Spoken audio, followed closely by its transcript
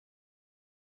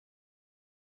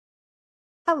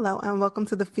Hello and welcome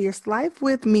to The Fierce Life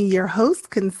with me, your host,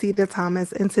 Concita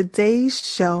Thomas. In today's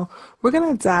show, we're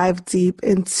going to dive deep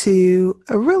into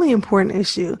a really important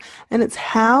issue, and it's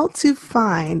how to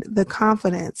find the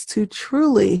confidence to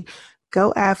truly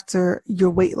go after your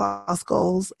weight loss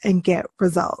goals and get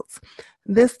results.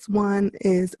 This one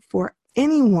is for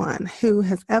anyone who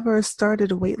has ever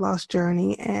started a weight loss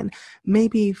journey and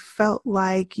maybe felt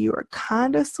like you were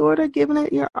kind of sort of giving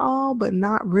it your all, but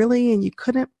not really, and you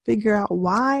couldn't figure out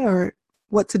why or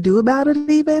what to do about it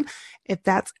even. If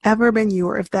that's ever been you,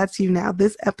 or if that's you now,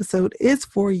 this episode is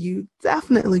for you.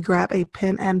 Definitely grab a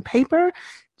pen and paper,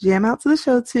 jam out to the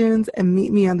show tunes, and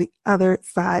meet me on the other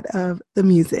side of the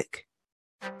music.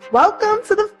 Welcome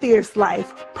to The Fierce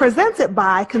Life, presented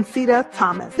by Concita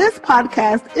Thomas. This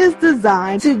podcast is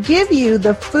designed to give you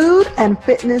the food and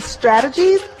fitness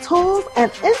strategies, tools,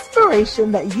 and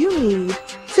inspiration that you need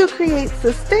to create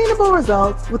sustainable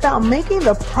results without making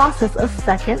the process a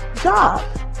second job.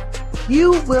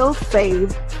 You will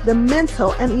save the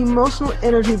mental and emotional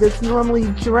energy that's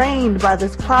normally drained by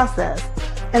this process,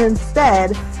 and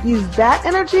instead use that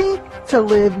energy to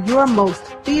live your most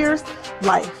fierce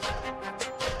life.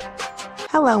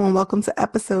 Hello and welcome to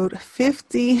episode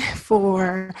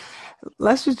 54.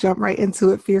 Let's just jump right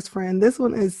into it, fierce friend. This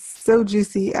one is so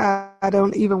juicy. I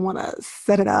don't even want to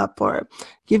set it up or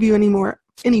give you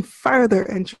any further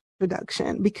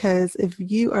introduction, because if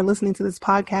you are listening to this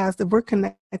podcast, if we're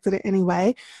connected in any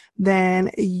way,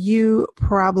 then you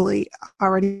probably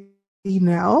already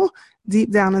know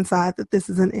deep down inside that this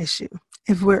is an issue.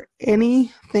 If we're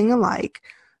anything alike,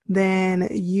 then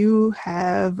you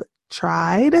have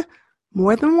tried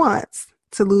more than once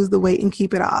to lose the weight and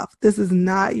keep it off. This is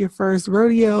not your first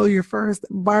rodeo, your first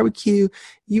barbecue.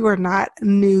 You are not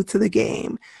new to the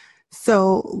game.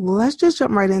 So let's just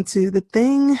jump right into the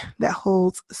thing that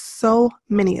holds so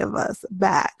many of us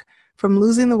back from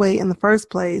losing the weight in the first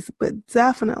place, but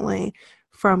definitely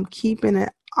from keeping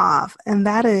it off. And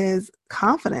that is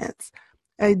confidence.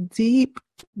 A deep,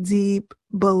 deep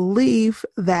belief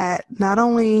that not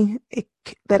only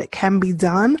that it can be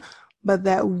done, but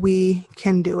that we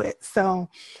can do it. So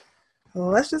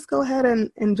let's just go ahead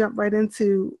and jump right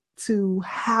into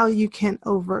how you can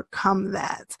overcome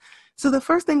that. So the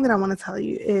first thing that I want to tell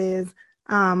you is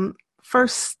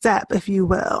first step, if you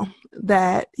will,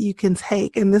 that you can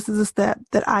take. And this is a step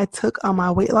that I took on my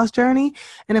weight loss journey.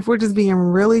 And if we're just being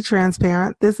really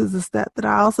transparent, this is a step that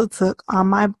I also took on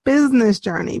my business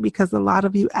journey, because a lot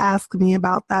of you ask me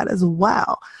about that as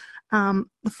well.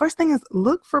 The first thing is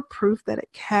look for proof that it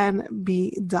can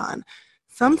be done.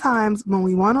 Sometimes when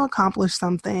we want to accomplish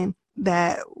something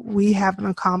that we haven't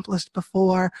accomplished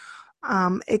before,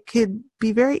 it could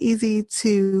be very easy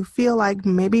to feel like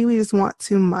maybe we just want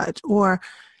too much, or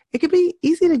it could be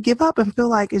easy to give up and feel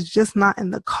like it's just not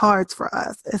in the cards for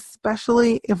us,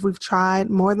 especially if we've tried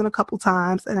more than a couple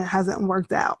times and it hasn't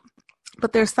worked out.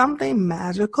 But there's something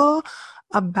magical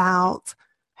about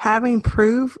having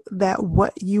proof that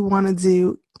what you want to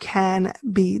do can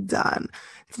be done.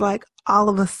 It's like all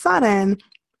of a sudden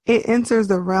it enters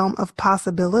the realm of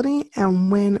possibility.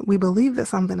 And when we believe that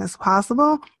something is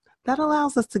possible, that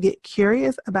allows us to get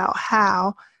curious about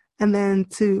how, and then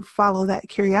to follow that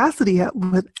curiosity up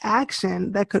with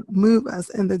action that could move us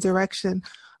in the direction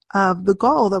of the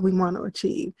goal that we want to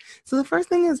achieve. So the first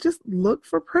thing is just look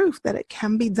for proof that it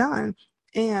can be done.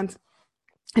 And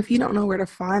if you don't know where to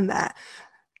find that,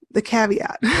 the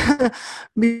caveat,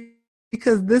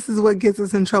 because this is what gets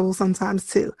us in trouble sometimes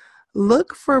too.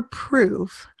 Look for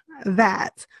proof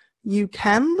that you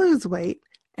can lose weight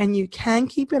and you can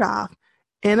keep it off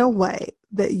in a way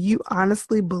that you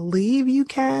honestly believe you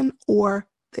can, or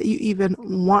that you even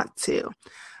want to.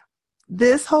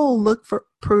 This whole look for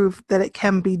proof that it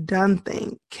can be done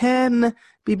thing can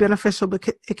be beneficial, but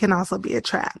it can also be a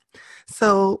trap.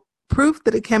 So proof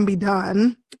that it can be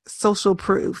done, social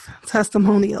proof,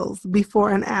 testimonials, before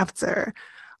and after,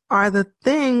 are the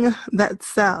thing that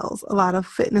sells a lot of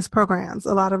fitness programs,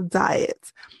 a lot of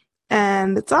diets.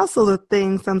 And it's also the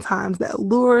thing sometimes that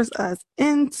lures us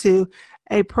into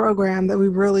a program that we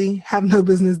really have no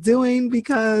business doing,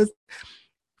 because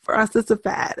for us, it's a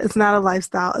fad. It's not a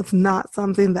lifestyle. It's not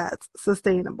something that's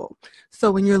sustainable.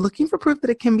 So when you're looking for proof that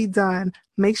it can be done,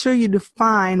 make sure you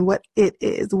define what it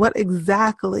is. What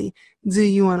exactly do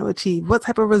you want to achieve? What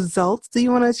type of results do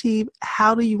you want to achieve?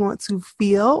 How do you want to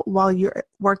feel while you're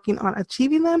working on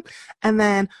achieving them? And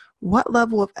then what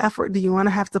level of effort do you want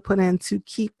to have to put in to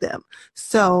keep them?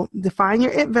 So define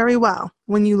your it very well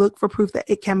when you look for proof that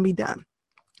it can be done.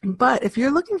 But if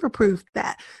you're looking for proof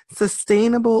that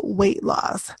sustainable weight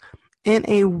loss in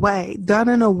a way, done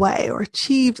in a way, or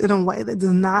achieved in a way that does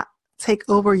not take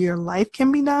over your life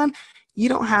can be done, you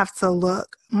don't have to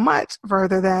look much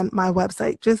further than my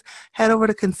website. Just head over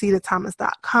to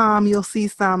conceitathomas.com. You'll see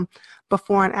some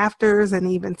before and afters and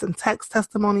even some text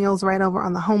testimonials right over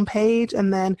on the homepage.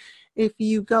 And then if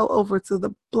you go over to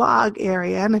the blog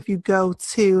area and if you go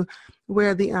to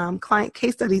where the client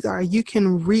case studies are, you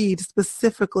can read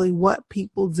specifically what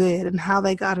people did and how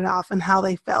they got it off and how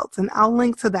they felt. And I'll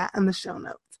link to that in the show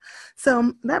notes.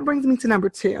 So that brings me to number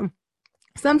 2.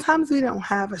 Sometimes we don't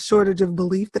have a shortage of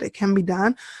belief that it can be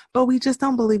done, but we just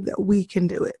don't believe that we can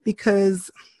do it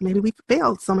because maybe we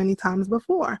failed so many times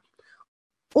before.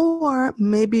 Or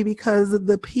maybe because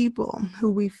the people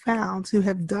who we found who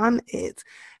have done it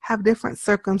have different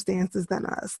circumstances than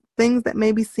us. Things that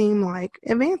maybe seem like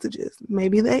advantages.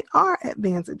 Maybe they are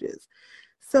advantages.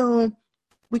 So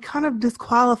we kind of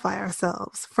disqualify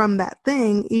ourselves from that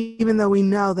thing, even though we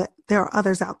know that there are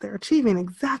others out there achieving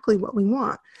exactly what we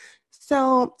want.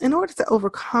 So in order to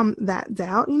overcome that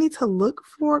doubt, you need to look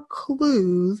for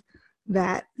clues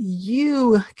that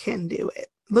you can do it.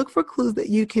 Look for clues that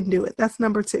you can do it. That's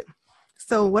number 2.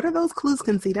 So what are those clues,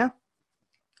 Concita?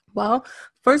 Well,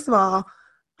 first of all,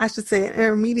 I should say an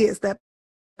intermediate step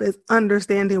is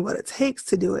understanding what it takes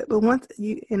to do it. But once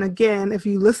you, and again, if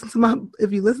you listen to my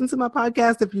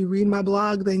podcast, if you read my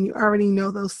blog, then you already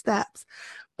know those steps.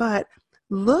 But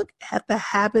look at the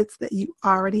habits that you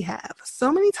already have. So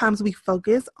many times we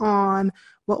focus on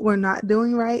what we're not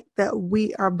doing right that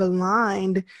we are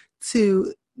blind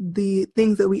to the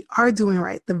things that we are doing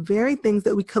right, the very things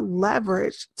that we could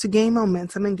leverage to gain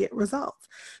momentum and get results.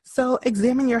 So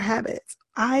examine your habits.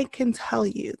 I can tell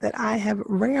you that I have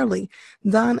rarely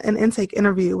done an intake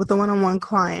interview with a one-on-one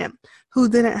client who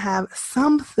didn't have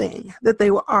something that they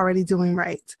were already doing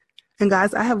right. And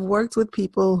guys, I have worked with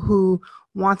people who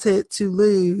wanted to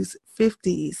lose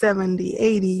 50, 70,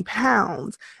 80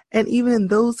 pounds. And even in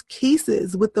those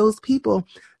cases with those people,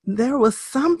 there was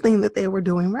something that they were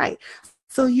doing right.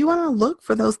 So you want to look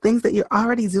for those things that you're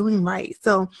already doing right.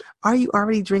 So are you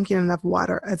already drinking enough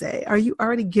water a day? Are you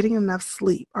already getting enough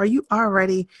sleep? Are you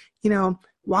already,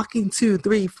 walking 2,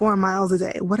 3, 4 miles a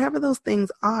day? Whatever those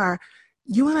things are,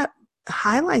 you want to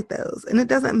highlight those. And it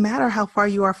doesn't matter how far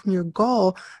you are from your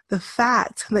goal. The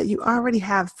fact that you already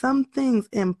have some things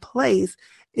in place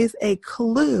is a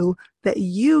clue that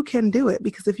you can do it.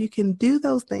 Because if you can do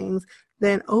those things,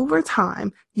 then over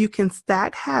time, you can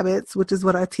stack habits, which is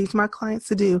what I teach my clients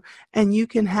to do, and you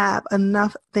can have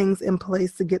enough things in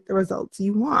place to get the results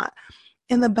you want.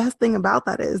 And the best thing about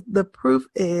that is the proof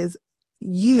is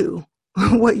you,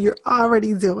 what you're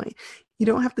already doing. You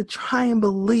don't have to try and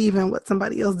believe in what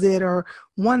somebody else did or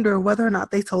wonder whether or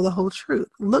not they told the whole truth.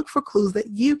 Look for clues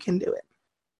that you can do it.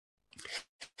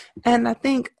 And I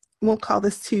think we'll call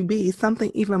this 2B. Something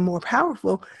even more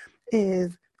powerful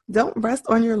is don't rest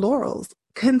on your laurels.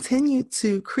 Continue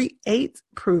to create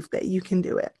proof that you can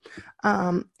do it.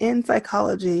 In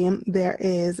psychology, there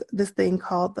is this thing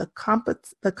called the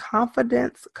competency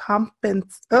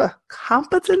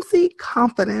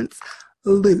confidence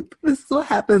loop. This is what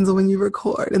happens when you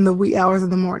record in the wee hours of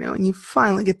the morning and you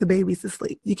finally get the babies to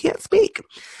sleep. You can't speak.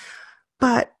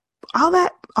 But all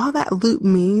that loop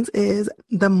means is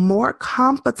the more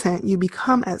competent you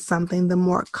become at something, the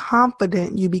more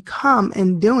confident you become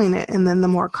in doing it. And then the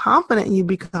more confident you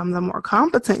become, the more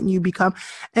competent you become.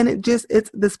 And it's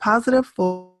this positive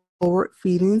forward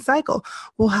feeding cycle.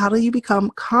 Well, how do you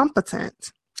become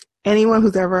competent? Anyone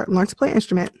who's ever learned to play an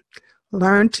instrument,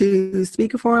 learn to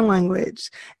speak a foreign language.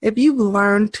 If you've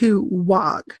learned to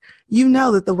walk, you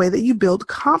know that the way that you build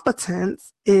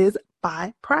competence is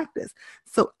by practice.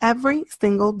 So every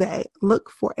single day, look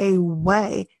for a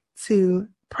way to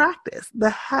practice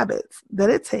the habits that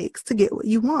it takes to get what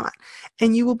you want.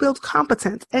 And you will build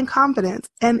competence and confidence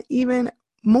and even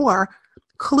more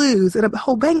clues and a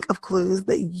whole bank of clues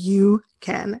that you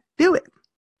can do it.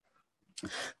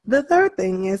 The third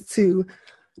thing is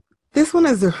this one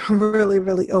is really,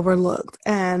 really overlooked.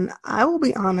 And I will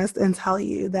be honest and tell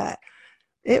you that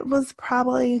it was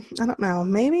probably, I don't know,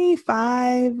 maybe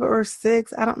 5 or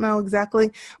 6. I don't know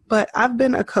exactly, but I've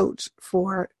been a coach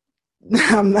for,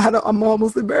 I'm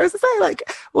almost embarrassed to say,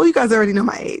 well, you guys already know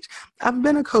my age. I've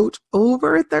been a coach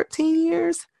over 13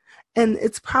 years, and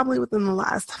it's probably within the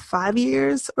last 5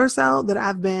 years or so that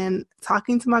I've been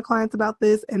talking to my clients about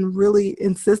this and really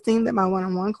insisting that my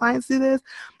one-on-one clients do this.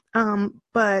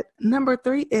 But number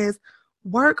 3 is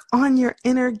work on your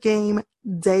inner game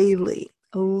daily.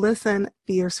 Listen,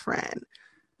 fierce friend.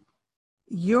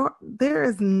 There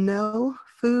is no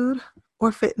food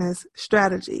or fitness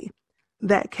strategy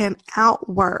that can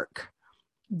outwork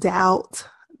doubt,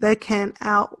 that can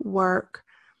outwork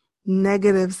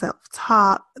negative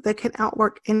self-talk that can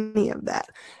outwork any of that.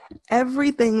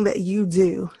 Everything that you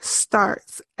do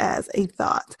starts as a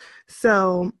thought.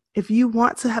 So if you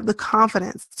want to have the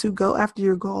confidence to go after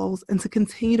your goals and to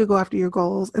continue to go after your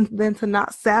goals, and then to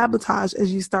not sabotage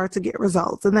as you start to get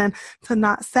results, and then to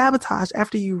not sabotage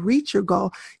after you reach your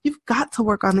goal, you've got to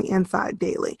work on the inside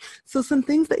daily. So some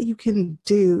things that you can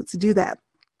do to do that.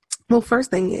 Well,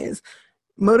 first thing is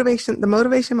the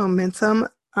motivation momentum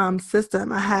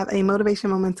system. I have a motivation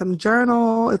momentum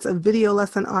journal. It's a video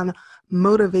lesson on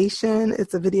motivation.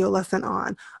 It's a video lesson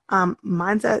on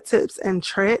mindset tips and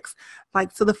tricks.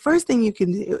 So the first thing you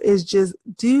can do is just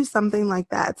do something like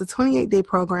that. It's a 28-day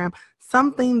program,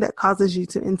 something that causes you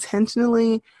to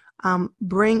intentionally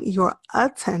bring your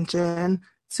attention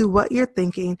to what you're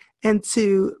thinking and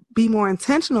to be more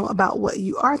intentional about what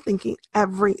you are thinking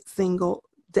every single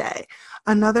day.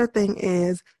 Another thing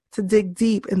is to dig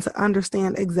deep and to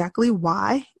understand exactly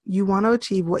why you want to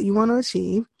achieve what you want to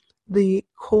achieve, the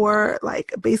core,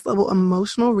 base level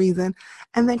emotional reason,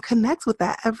 and then connect with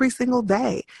that every single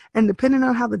day. And depending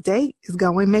on how the day is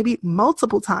going, maybe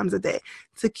multiple times a day,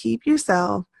 to keep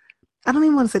yourself, I don't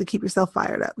even want to say to keep yourself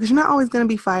fired up, because you're not always going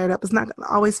to be fired up. It's not going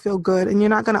to always feel good, and you're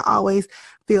not going to always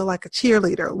feel like a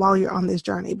cheerleader while you're on this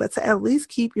journey, but to at least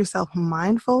keep yourself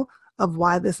mindful of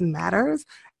why this matters,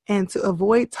 and to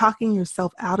avoid talking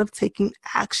yourself out of taking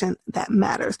action that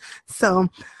matters. So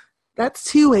that's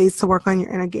two ways to work on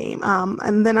your inner game.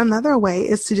 And then another way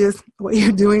is to just, what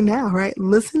you're doing now, right?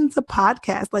 Listen to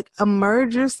podcasts,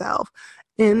 immerse yourself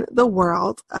in the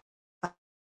world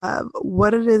of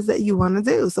what it is that you want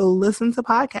to do. So listen to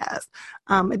podcasts.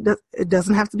 It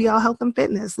doesn't have to be all health and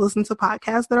fitness. Listen to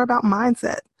podcasts that are about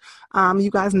mindset.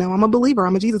 You guys know I'm a believer.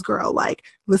 I'm a Jesus girl.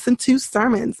 Listen to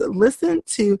sermons. Listen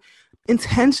to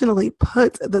intentionally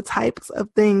put the types of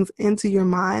things into your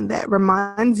mind that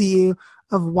reminds you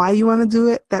of why you want to do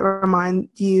it, that remind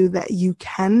you that you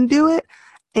can do it,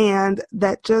 and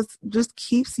that just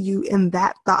keeps you in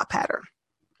that thought pattern.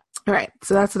 All right,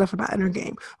 so that's enough about inner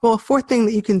game. Well, a fourth thing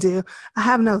that you can do, I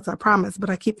have notes, I promise, but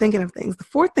I keep thinking of things. The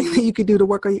fourth thing that you can do to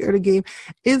work on your inner game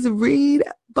is read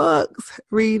books.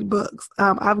 Read books.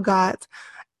 I've got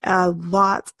a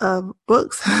lot of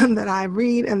books that I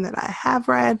read and that I have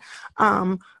read.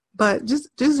 But just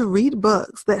read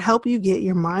books that help you get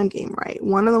your mind game right.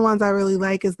 One of the ones I really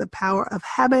like is The Power of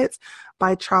Habits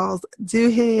by Charles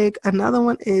Duhigg. Another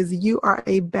one is You Are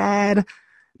a Bad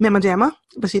Mama Jamma,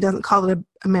 but she doesn't call it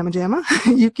a Mama Jamma.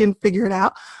 You can figure it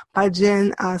out, by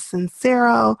Jen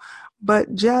Sincero.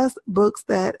 But just books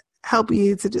that help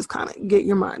you to just kind of get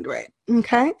your mind right.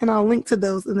 Okay? And I'll link to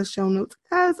those in the show notes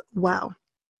as well.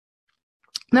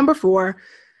 Number 4,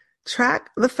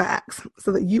 track the facts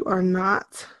so that you are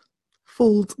not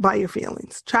fooled by your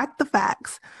feelings. Track the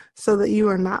facts so that you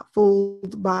are not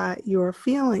fooled by your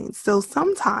feelings. So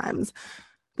sometimes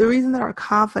the reason that our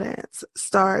confidence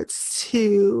starts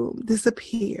to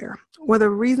disappear, or the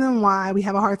reason why we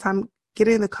have a hard time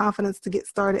getting the confidence to get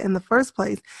started in the first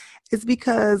place, is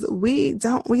because we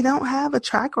don't have a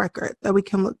track record that we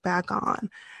can look back on.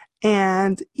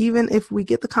 And even if we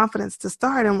get the confidence to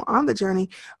start and we're on the journey,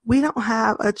 we don't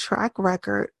have a track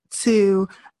record to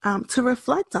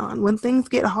reflect on when things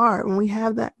get hard, when we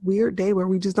have that weird day where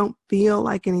we just don't feel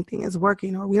like anything is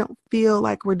working, or we don't feel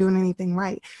like we're doing anything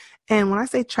right. And when I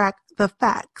say track the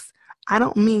facts, I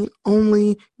don't mean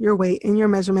only your weight and your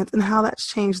measurements and how that's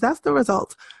changed. That's the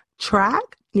result.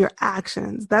 Track your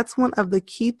actions. That's one of the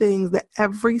key things that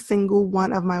every single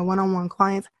one of my one-on-one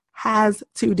clients has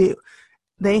to do.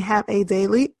 They have a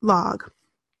daily log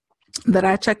that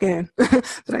I check in,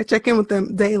 with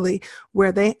them daily,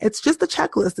 where it's just a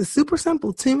checklist. It's super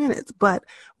simple, 2 minutes, but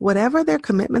whatever their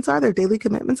commitments are, their daily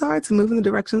commitments are to move in the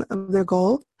direction of their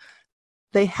goal,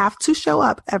 they have to show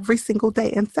up every single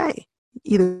day and say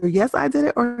either, yes, I did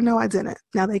it, or no, I didn't.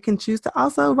 Now they can choose to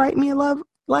also write me a love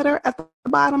letter at the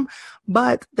bottom,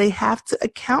 but they have to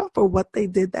account for what they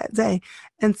did that day.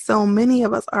 And so many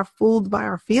of us are fooled by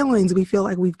our feelings. We feel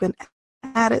like we've been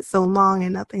at it so long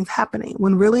and nothing's happening,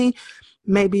 when really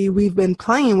maybe we've been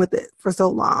playing with it for so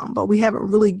long, but we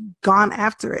haven't really gone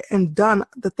after it and done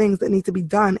the things that need to be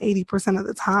done 80% of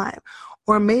the time.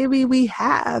 Or maybe we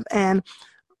have, and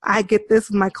I get this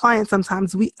with my clients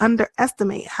sometimes, we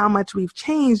underestimate how much we've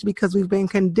changed because we've been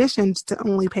conditioned to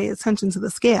only pay attention to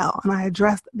the scale. And I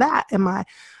addressed that in my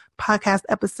podcast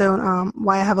episode,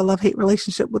 Why I Have a Love-Hate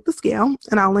Relationship with the Scale.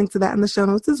 And I'll link to that in the show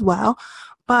notes as well.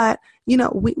 But,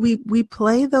 we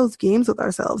play those games with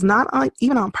ourselves,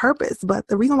 even on purpose. But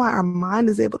the reason why our mind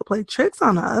is able to play tricks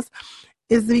on us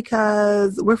is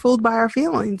because we're fooled by our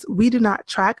feelings. We do not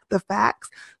track the facts.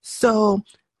 So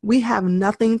We have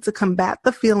nothing to combat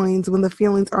the feelings when the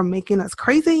feelings are making us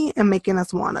crazy and making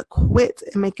us want to quit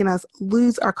and making us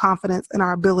lose our confidence and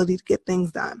our ability to get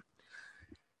things done.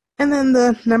 And then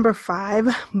the number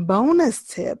 5 bonus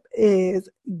tip is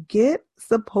get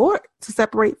support to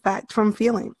separate fact from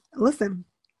feeling. Listen,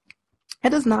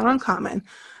 it is not uncommon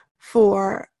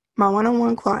for my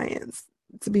one-on-one clients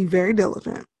to be very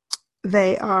diligent.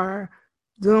 They are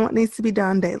doing what needs to be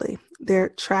done daily. They're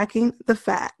tracking the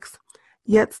facts,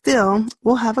 yet still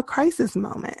will have a crisis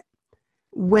moment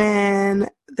when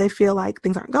they feel like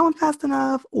things aren't going fast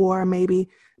enough, or maybe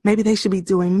they should be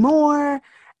doing more.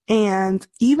 And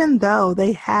even though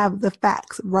they have the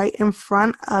facts right in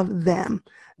front of them,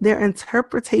 their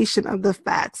interpretation of the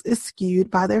facts is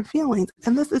skewed by their feelings.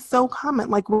 And this is so common.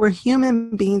 Like, we're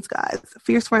human beings, guys.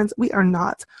 Fierce friends, we are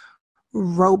not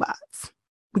robots.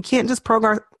 We can't just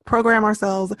program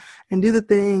ourselves and do the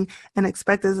thing and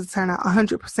expect it to turn out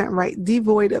 100% right,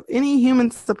 devoid of any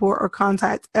human support or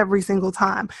contact every single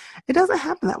time. It doesn't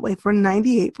happen that way for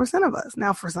 98% of us.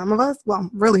 Now, for some of us, well,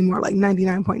 really more like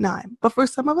 99.9, but for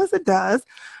some of us it does.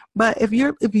 But if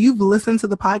you've listened to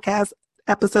the podcast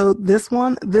episode, this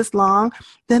long,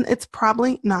 then it's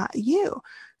probably not you.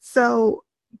 So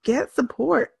get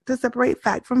support to separate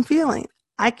fact from feeling.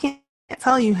 I can't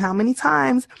tell you how many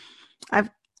times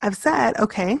I've said,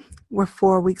 okay, we're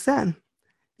 4 weeks in.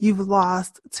 You've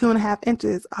lost 2.5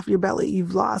 inches off your belly.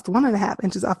 You've lost 1.5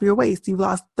 inches off your waist. You've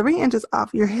lost 3 inches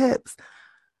off your hips.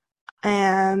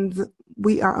 And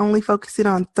we are only focusing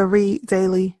on 3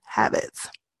 daily habits.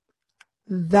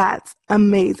 That's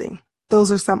amazing.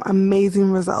 Those are some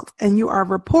amazing results. And you are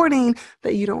reporting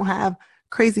that you don't have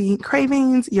crazy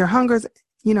cravings. Your hunger's,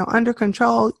 under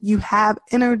control. You have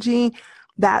energy.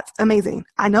 That's amazing.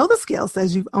 I know the scale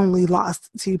says you've only lost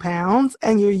 2 pounds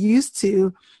and you're used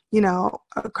to, a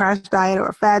crash diet or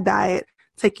a fad diet,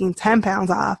 taking 10 pounds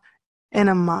off in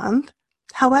a month.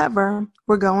 However,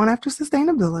 we're going after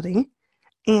sustainability,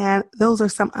 and those are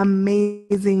some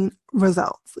amazing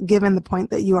results given the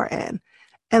point that you are in.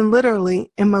 And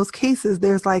literally, in most cases,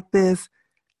 there's like this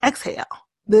exhale,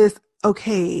 this,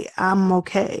 okay, I'm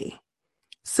okay.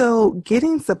 So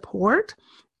getting support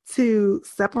to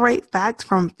separate fact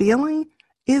from feeling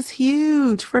is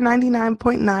huge for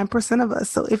 99.9% of us.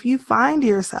 So if you find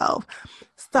yourself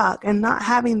stuck and not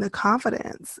having the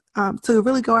confidence to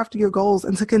really go after your goals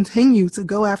and to continue to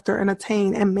go after and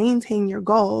attain and maintain your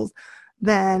goals,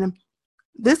 then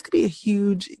this could be a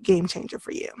huge game changer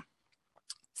for you.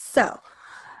 So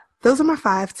those are my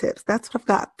 5 tips. That's what I've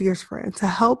got, Fierce Friend, to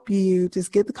help you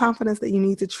just get the confidence that you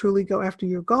need to truly go after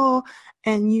your goal.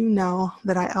 And you know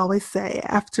that I always say,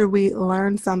 after we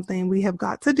learn something, we have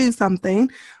got to do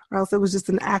something, or else it was just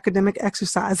an academic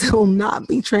exercise. It will not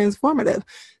be transformative.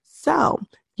 So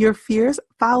your fierce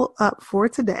follow-up for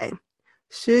today,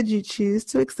 should you choose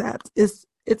to accept, it's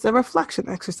a reflection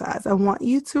exercise. I want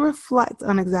you to reflect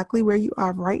on exactly where you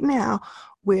are right now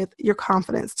with your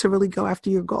confidence to really go after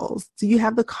your goals. Do you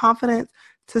have the confidence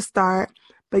to start,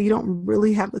 but you don't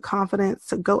really have the confidence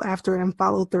to go after it and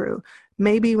follow through?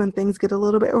 Maybe when things get a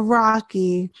little bit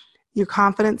rocky, your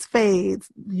confidence fades.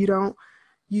 You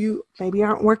maybe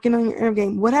aren't working on your inner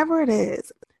game. Whatever it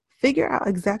is, figure out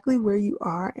exactly where you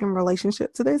are in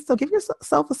relationship to this. So give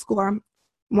yourself a score,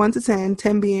 1 to 10,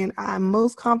 10 being I'm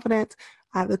most confident,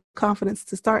 I have the confidence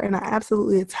to start, and I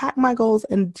absolutely attack my goals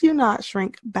and do not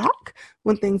shrink back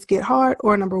when things get hard.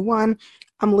 Or number 1,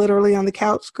 I'm literally on the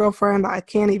couch, girlfriend, I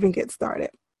can't even get started.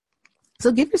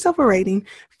 So give yourself a rating,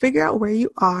 figure out where you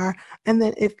are, and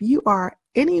then if you are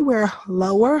anywhere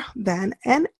lower than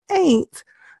an 8,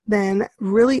 then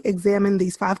really examine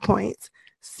these 5 points.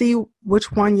 See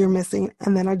which one you're missing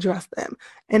and then address them.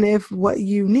 And if what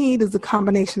you need is a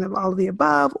combination of all of the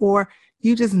above, or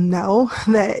you just know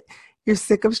that you're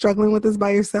sick of struggling with this by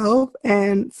yourself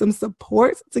and some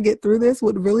support to get through this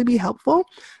would really be helpful,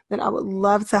 then I would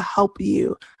love to help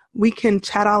you. We can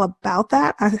chat all about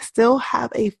that. I still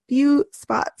have a few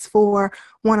spots for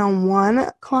one-on-one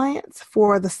clients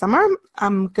for the summer.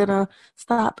 I'm going to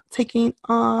stop taking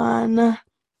on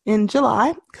in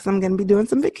July because I'm going to be doing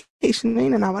some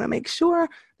vacationing, and I want to make sure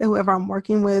that whoever I'm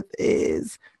working with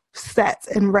is set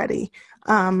and ready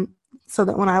so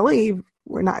that when I leave,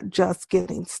 we're not just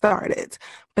getting started.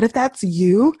 But if that's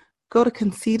you, go to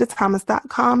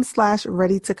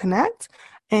conceitathomas.com/ready to connect,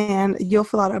 and you'll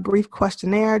fill out a brief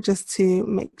questionnaire just to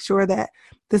make sure that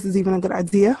this is even a good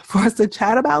idea for us to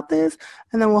chat about this.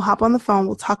 And then we'll hop on the phone.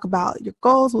 We'll talk about your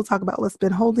goals. We'll talk about what's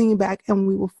been holding you back, and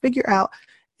we will figure out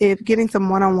if getting some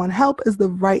one-on-one help is the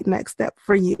right next step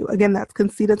for you. Again, that's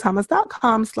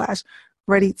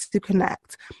conceitathomas.com/ready to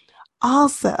connect.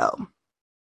 Also,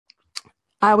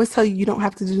 I always tell you, you don't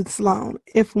have to do this alone.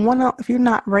 If you're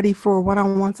not ready for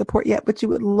one-on-one support yet, but you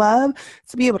would love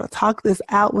to be able to talk this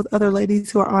out with other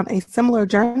ladies who are on a similar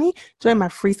journey, join my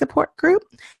free support group.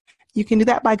 You can do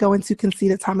that by going to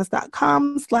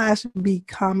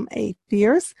conceitathomas.com/become a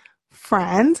fierce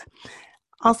friend.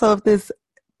 Also, if this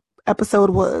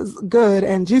episode was good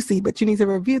and juicy, but you need to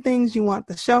review things, you want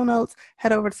the show notes,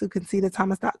 head over to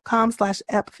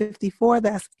conceitathomas.com/ep54.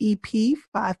 That's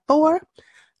EP54.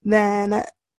 Then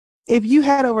if you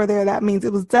head over there, that means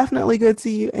it was definitely good to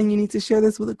you and you need to share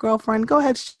this with a girlfriend. Go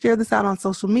ahead, share this out on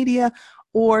social media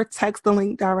or text the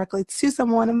link directly to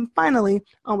someone. And finally,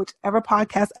 on whichever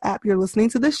podcast app you're listening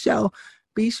to this show,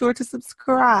 be sure to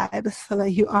subscribe so that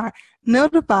you are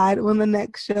notified when the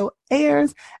next show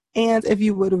airs. And if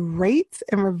you would rate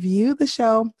and review the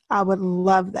show, I would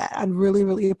love that. I'd really,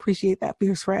 really appreciate that,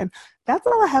 fierce friend. That's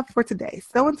all I have for today.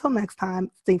 So until next time,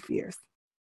 stay fierce.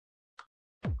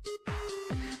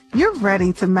 You're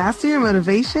ready to master your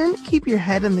motivation, keep your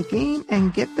head in the game,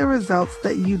 and get the results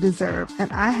that you deserve.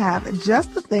 And I have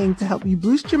just the thing to help you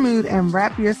boost your mood and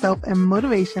wrap yourself in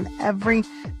motivation every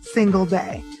single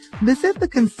day. Visit the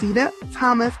Concita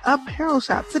Thomas Apparel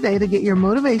Shop today to get your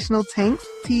motivational tanks,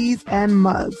 tees, and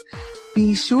mugs.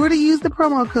 Be sure to use the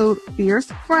promo code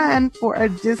FIERCEFRIEND for a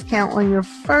discount on your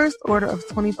first order of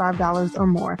 $25 or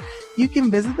more. You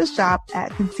can visit the shop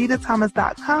at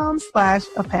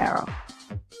conceitathomas.com/apparel.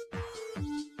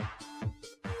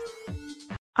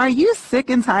 Are you sick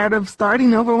and tired of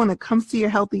starting over when it comes to your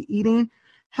healthy eating?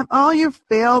 Have all your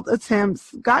failed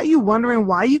attempts got you wondering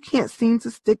why you can't seem to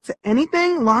stick to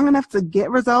anything long enough to get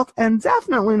results and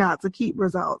definitely not to keep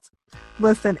results?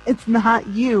 Listen, it's not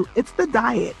you, it's the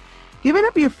diet. Giving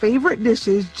up your favorite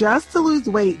dishes just to lose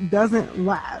weight doesn't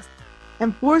last.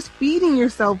 And force feeding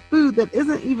yourself food that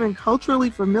isn't even culturally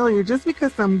familiar just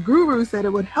because some guru said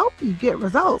it would help you get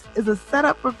results is a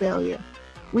setup for failure.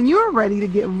 When you are ready to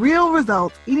get real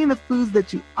results eating the foods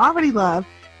that you already love,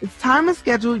 it's time to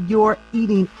schedule your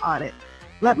eating audit.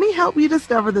 Let me help you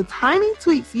discover the tiny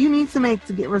tweaks you need to make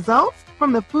to get results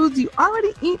from the foods you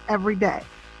already eat every day.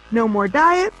 No more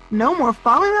diets, no more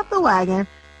falling off the wagon,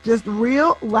 just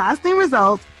real lasting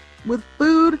results with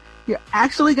food you're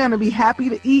actually going to be happy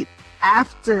to eat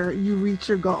after you reach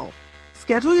your goal.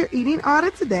 Schedule your eating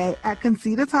audit today at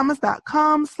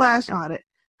conceitathomas.com/audit.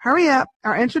 Hurry up,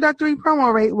 our introductory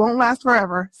promo rate won't last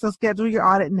forever, so schedule your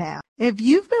audit now. If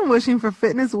you've been wishing for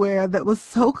fitness wear that was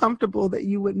so comfortable that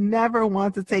you would never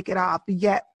want to take it off,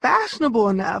 yet fashionable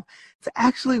enough to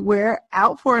actually wear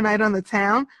out for a night on the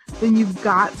town, then you've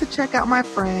got to check out my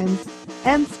friends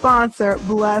and sponsor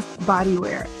Blessed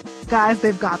Bodywear. Guys,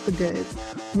 they've got the goods.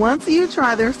 Once you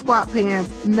try their squat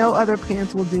pants, no other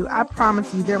pants will do. I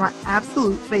promise you, they're my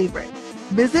absolute favorite.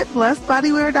 Visit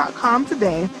blessedbodywear.com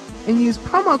today and use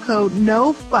promo code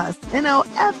NOFUSS,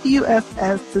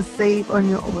 NOFUSS, to save on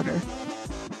your order.